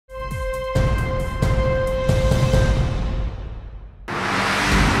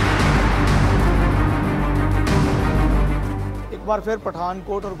बार फिर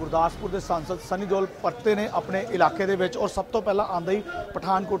पठानकोट और गुरदासपुर के सांसद सनी देओल परते ने अपने इलाके दे विच। और सब तो पहला आंदा ही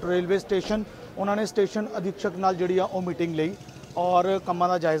पठानकोट रेलवे स्टेशन उन्होंने स्टेशन अधीक्षक नाल जिहड़ी आ ओह मीटिंग लई और कामां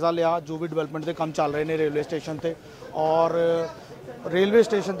दा जायज़ा लिया, जो भी डिवेलपमेंट के काम चल रहे हैं रेलवे स्टेशन पर। और रेलवे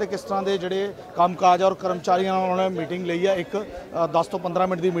स्टेशन पर किस तरह के जोड़े कामकाज और कर्मचारियों उन्होंने मीटिंग ली है। एक 10 तो 15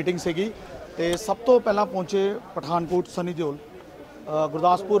 मिनट की मीटिंग सी। तो सब तो पहला पहुँचे पठानकोट सनी देओल,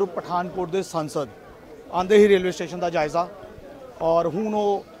 गुरदासपुर पठानकोट के सांसद आंदे ही रेलवे स्टेशन का जायज़ा। और हुण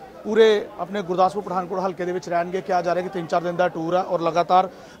वो पूरे अपने गुरदासपुर पठानकोट हल्के दे विच रहणगे। कहा जा रहा है कि 3-4 दिन का टूर है और लगातार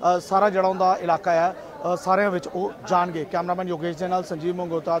सारा जिहड़ा उनका इलाका है सारे विच वो जाणगे। कैमरामैन योगेश दे नाल संजीव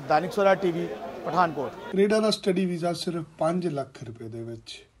मंगोता, दैनिक सवेरा टीवी, पठानकोट। कनेडा का स्टडी वीज़ा सिर्फ 5 लाख रुपए दे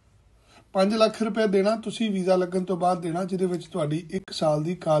विच 5 लाख रुपए देना तुसी वीज़ा लगन तो बाद देना, जिहदे विच तुहाडी 1 साल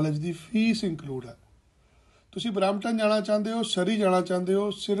की कॉलेज की फीस इंकलूड है। तुसी ब्रैम्पटन जाना चाहते हो, सरी जाना चाहते हो,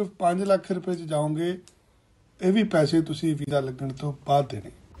 सिर्फ 5 लाख रुपए च जाओगे। ये भी पैसे तुसी वीज़ा लगन तो बाद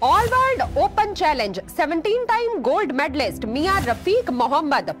देने। All world open challenge 17 time gold medallist मियां रफीक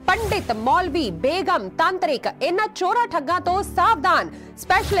मोहम्मद, पंडित, मौलवी, बेगम, तांत्रिक, इन्हां चोरा ठग्गां तो सावधान।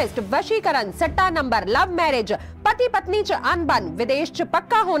 स्पेशलिस्ट वशीकरण, सट्टा नंबर, लव मैरिज, पति पत्नी च अनबन, विदेश च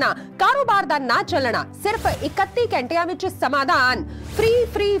पक्का होना, कारोबार दा ना चलना, सिर्फ 31 घंटियां विच समाधान। फ्री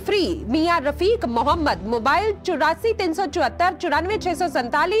फ्री फ्री मियां रफीक मोहम्मद। मोबाइल 84 374 94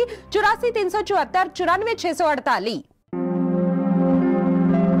 647, 84 374 94 648।